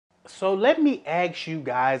So let me ask you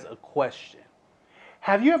guys a question.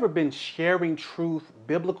 Have you ever been sharing truth,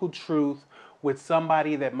 biblical truth, with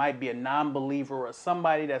somebody that might be a non-believer or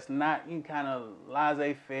somebody that's not kind of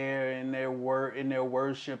laissez-faire in their in their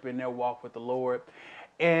worship, in their walk with the Lord,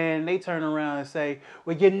 and they turn around and say,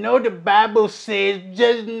 "Well, you know the Bible says,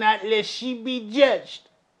 judge not lest ye be judged."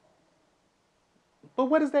 But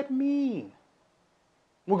what does that mean?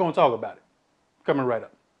 We're gonna talk about it. Coming right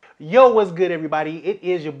up. Yo, what's good, everybody? It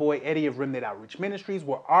is your boy Eddie of Remnant Outreach Ministries,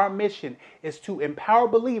 where our mission is to empower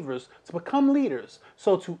believers to become leaders,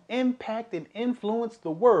 so to impact and influence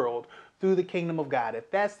the world through the kingdom of God.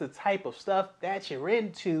 If that's the type of stuff that you're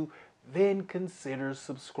into, then consider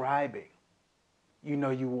subscribing. You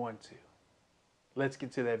know you want to. Let's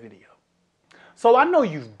get to that video. So I know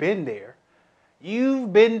you've been there.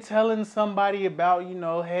 You've been telling somebody about,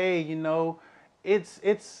 hey,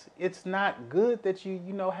 it's not good that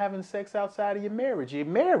you having sex outside of your marriage. You're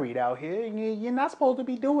married out here, and you're not supposed to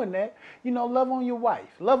be doing that. Love on your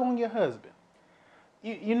wife, love on your husband.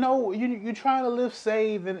 You're trying to live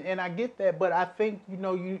saved, and I get that, but I think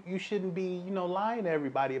you shouldn't be lying to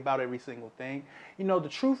everybody about every single thing. The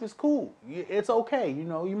truth is cool. It's okay.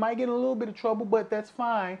 You might get in a little bit of trouble, but that's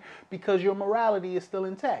fine because your morality is still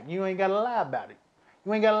intact. You ain't got to lie about it.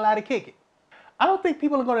 You ain't got to lie to kick it. I don't think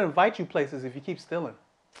people are going to invite you places if you keep stealing.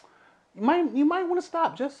 You might want to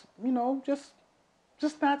stop. Just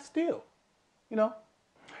not steal.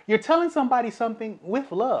 You're telling somebody something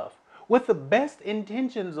with love, with the best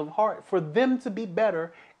intentions of heart for them to be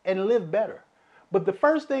better and live better. But the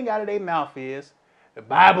first thing out of their mouth is, the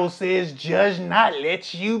Bible says, judge not,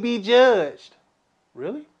 let you be judged.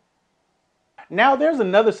 Really? Now, there's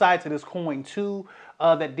another side to this coin, too,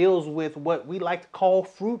 that deals with what we like to call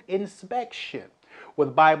fruit inspection. Where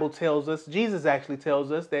the Bible tells us, Jesus actually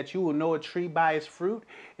tells us that you will know a tree by its fruit.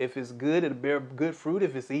 If it's good, it'll bear good fruit.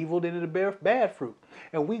 If it's evil, then it'll bear bad fruit.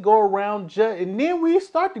 And we go around, and then we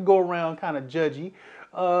start to go around kind of judgy,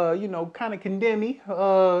 kind of condemning,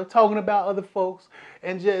 talking about other folks,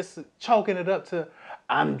 and just chalking it up to,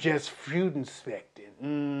 I'm just fruit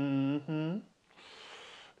inspecting.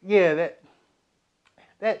 Yeah,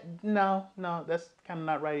 no, that's kind of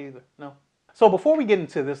not right either. No. So before we get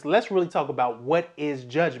into this, let's really talk about what is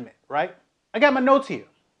judgment, right? I got my notes here.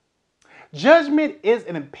 Judgment is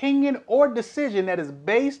an opinion or decision that is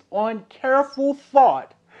based on careful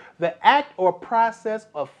thought, the act or process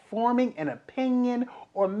of forming an opinion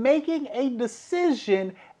or making a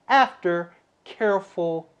decision after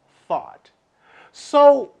careful thought.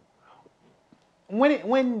 So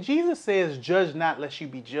when Jesus says, judge not lest you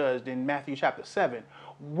be judged in Matthew chapter 7,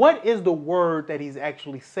 what is the word that he's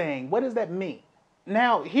actually saying? What does that mean?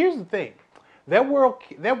 Now, here's the thing. That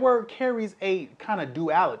word carries a kind of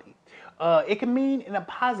duality. It can mean in a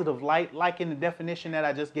positive light, like in the definition that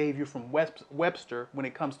I just gave you from Webster when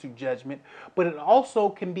it comes to judgment, but it also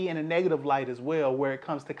can be in a negative light as well where it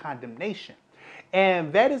comes to condemnation.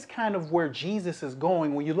 And that is kind of where Jesus is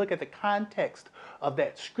going when you look at the context of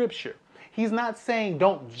that scripture. He's not saying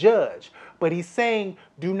don't judge, but he's saying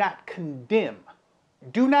do not condemn.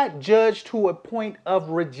 Do not judge to a point of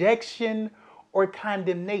rejection or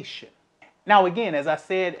condemnation. Now, again, as I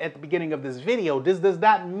said at the beginning of this video, this does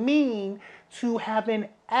not mean to have an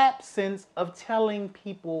absence of telling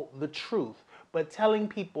people the truth, but telling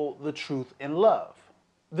people the truth in love.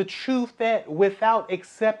 The truth that without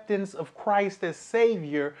acceptance of Christ as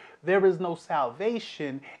Savior, there is no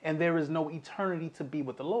salvation and there is no eternity to be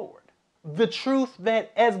with the Lord. The truth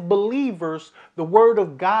that as believers, the word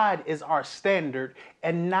of God is our standard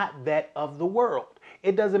and not that of the world.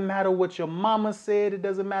 It doesn't matter what your mama said. It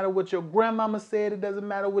doesn't matter what your grandmama said. It doesn't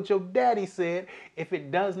matter what your daddy said. If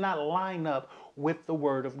it does not line up with the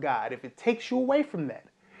word of God, if it takes you away from that,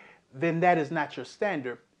 then that is not your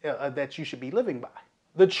standard that you should be living by.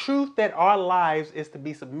 The truth that our lives is to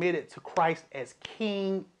be submitted to Christ as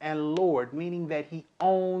King and Lord, meaning that he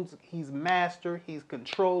owns, he's master, he's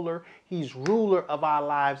controller, he's ruler of our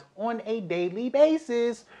lives on a daily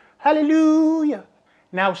basis. Hallelujah.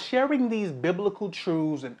 Now, sharing these biblical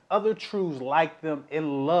truths and other truths like them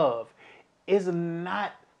in love is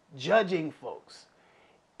not judging folks.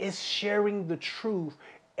 It's sharing the truth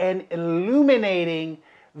and illuminating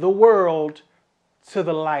the world to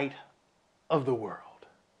the light of the world.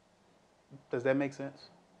 Does that make sense?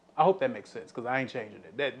 I hope that makes sense because I ain't changing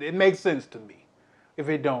it. It makes sense to me. If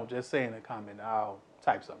it don't, just say in a comment. I'll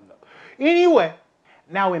type something up. Anyway,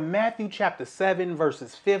 now in Matthew chapter 7,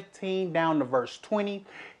 verses 15 down to verse 20,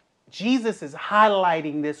 Jesus is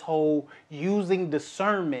highlighting this whole using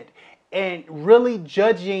discernment and really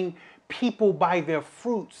judging people by their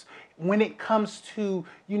fruits when it comes to,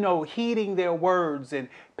 heeding their words and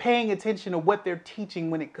paying attention to what they're teaching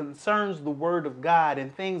when it concerns the word of God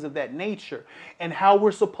and things of that nature, and how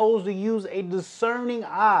we're supposed to use a discerning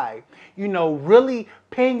eye, really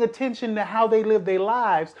paying attention to how they live their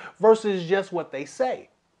lives versus just what they say.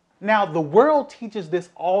 Now, the world teaches this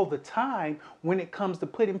all the time when it comes to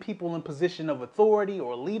putting people in position of authority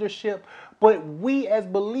or leadership, but we as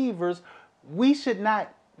believers, we should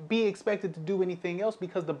not be expected to do anything else,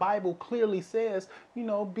 because the Bible clearly says,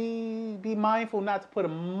 be mindful not to put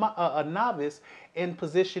a novice in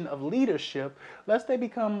position of leadership, lest they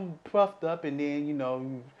become puffed up and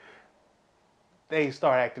then, they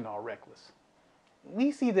start acting all reckless.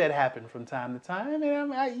 We see that happen from time to time, and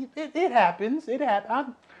it happens. It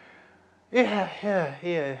happens. It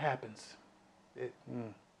happens.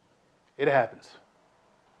 It happens.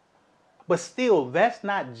 But still, that's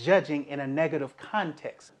not judging in a negative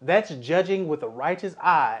context. That's judging with a righteous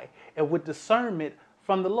eye and with discernment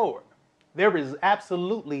from the Lord. There is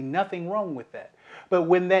absolutely nothing wrong with that. But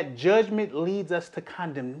when that judgment leads us to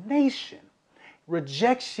condemnation,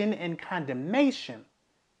 rejection and condemnation,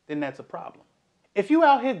 then that's a problem. If you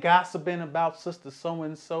out here gossiping about sister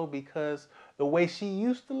so-and-so because the way she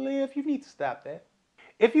used to live, you need to stop that.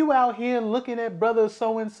 If you out here looking at brother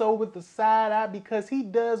so-and-so with the side eye because he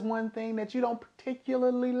does one thing that you don't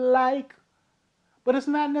particularly like, but it's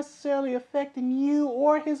not necessarily affecting you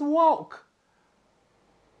or his walk,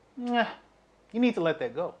 you need to let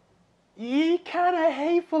that go. You kind of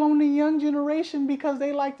hateful on the young generation because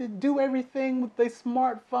they like to do everything with their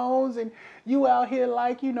smartphones, and you out here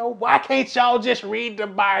like, why can't y'all just read the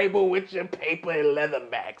Bible with your paper and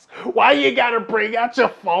leatherbacks? Why you gotta bring out your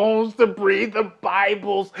phones to read the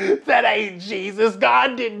Bibles? That ain't Jesus.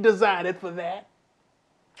 God didn't design it for that.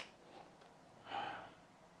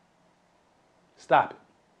 Stop it.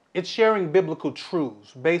 It's sharing biblical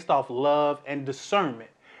truths based off love and discernment.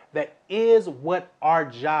 That is what our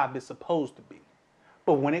job is supposed to be.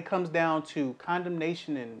 But when it comes down to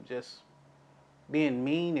condemnation and just being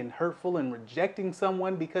mean and hurtful and rejecting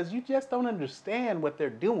someone because you just don't understand what they're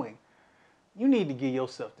doing, you need to give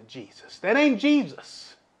yourself to Jesus. That ain't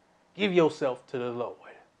Jesus. Give yourself to the Lord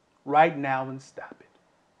right now and stop it.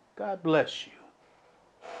 God bless you.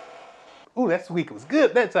 Ooh, that squeak was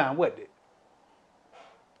good that time, wasn't it?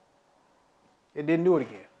 It didn't do it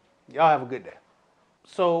again. Y'all have a good day.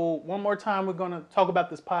 So one more time, we're going to talk about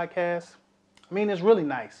this podcast. I mean, it's really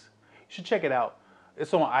nice. You should check it out.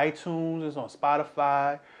 It's on iTunes. It's on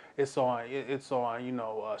Spotify. It's on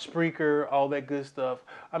Spreaker, all that good stuff.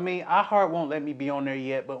 I mean, iHeart won't let me be on there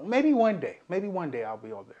yet, but maybe one day I'll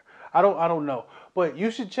be on there. I don't know, but you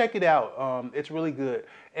should check it out. It's really good.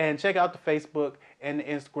 And check out the Facebook and the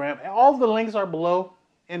Instagram. And all the links are below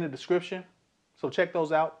in the description. So check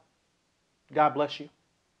those out. God bless you.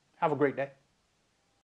 Have a great day.